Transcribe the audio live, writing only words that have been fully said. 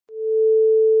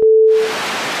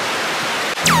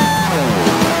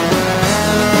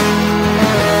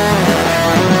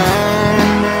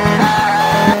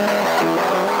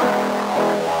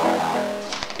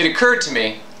occurred to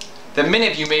me that many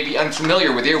of you may be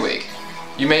unfamiliar with Earwig.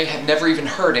 You may have never even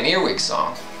heard an Earwig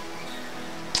song.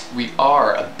 We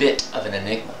are a bit of an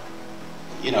enigma.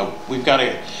 You know, we've got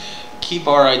to keep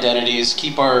our identities,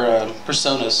 keep our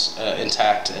personas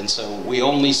intact, and so we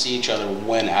only see each other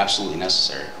when absolutely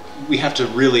necessary. We have to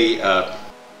really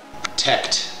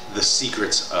protect the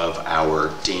secrets of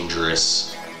our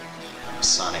dangerous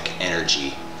sonic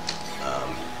energy,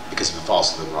 because if it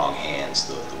falls into the wrong hands,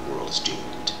 the world is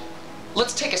doomed.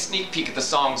 Let's take a sneak peek at the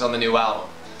songs on the new album.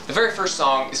 The very first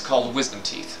song is called Wisdom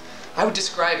Teeth. I would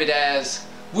describe it as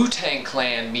Wu-Tang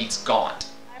Clan meets Gaunt.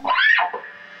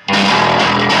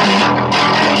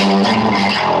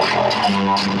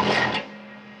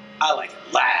 I like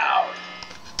it loud.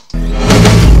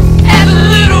 And a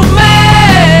little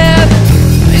man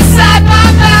inside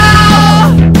my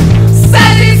mouth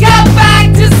said he's got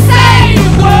back to save the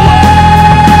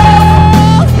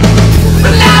world.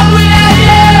 But not without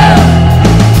you,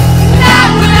 not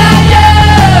without you.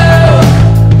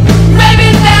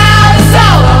 Maybe now that's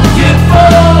all I'm good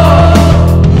for.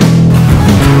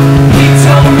 He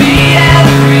told me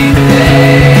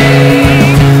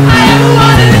everything I ever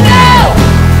wanted to know.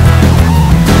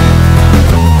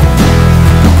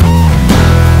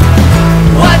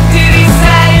 What did he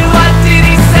say? What did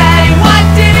he say? What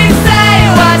did he say?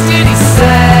 What did he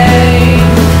say?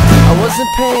 I wasn't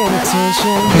paying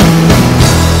attention.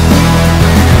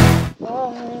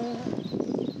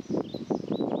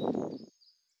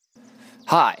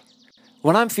 Hi.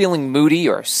 When I'm feeling moody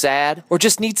or sad or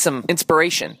just need some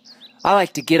inspiration, I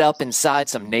like to get up inside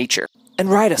some nature and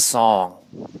write a song.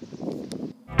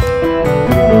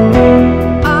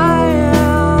 I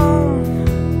am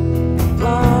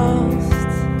lost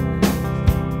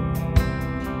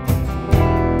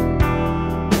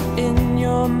in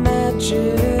your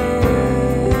magic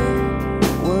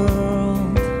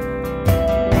world.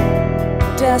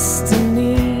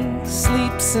 Destiny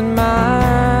sleeps in my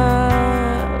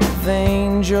veins.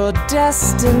 Your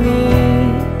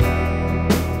destiny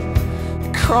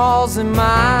crawls in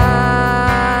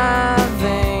my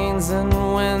veins, and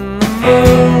when the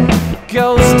moon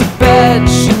goes to bed,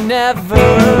 she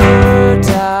never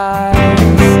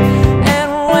dies.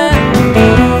 And when the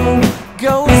moon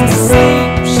goes to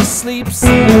sleep, she sleeps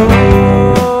in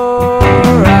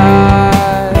your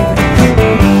eyes.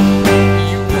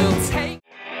 You will take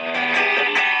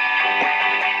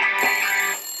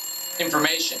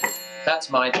Information.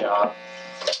 That's my job.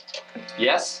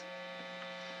 Yes?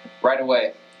 Right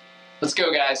away. Let's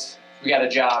go, guys. We got a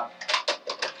job.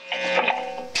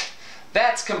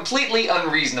 That's completely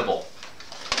unreasonable.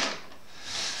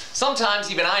 Sometimes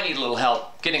even I need a little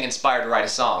help getting inspired to write a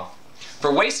song.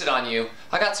 For Wasted on You,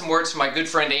 I got some words from my good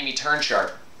friend Amy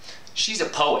Turnsharp. She's a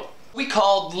poet. We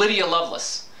called Lydia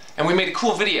Lovelace, and we made a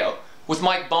cool video with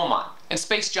Mike Beaumont and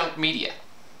Space Junk Media.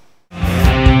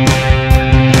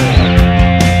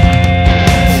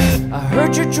 I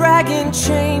heard your dragon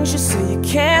change you so you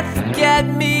can't forget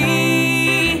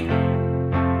me.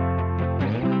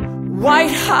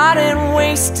 White hot and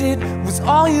wasted was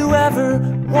all you ever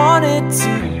wanted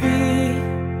to be.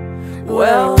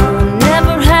 Well, I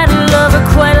never had a lover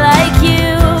quite like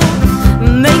you.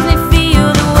 Makes me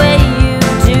feel the way you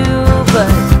do.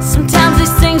 But sometimes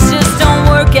these things just don't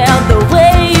work out the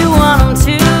way you want them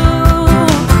to.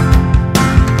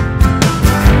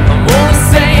 I'm only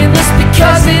saying this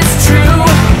because it's true.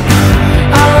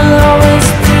 I will always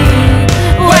be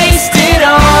wasted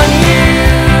on you.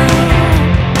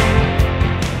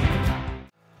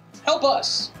 Help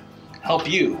us. Help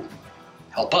you.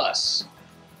 Help us.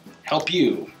 Help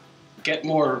you get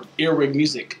more Earwig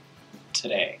music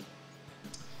today.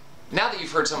 Now that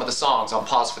you've heard some of the songs on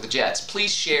Pause for the Jets,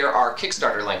 please share our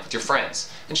Kickstarter link with your friends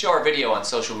and show our video on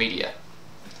social media.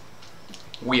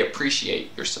 We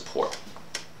appreciate your support.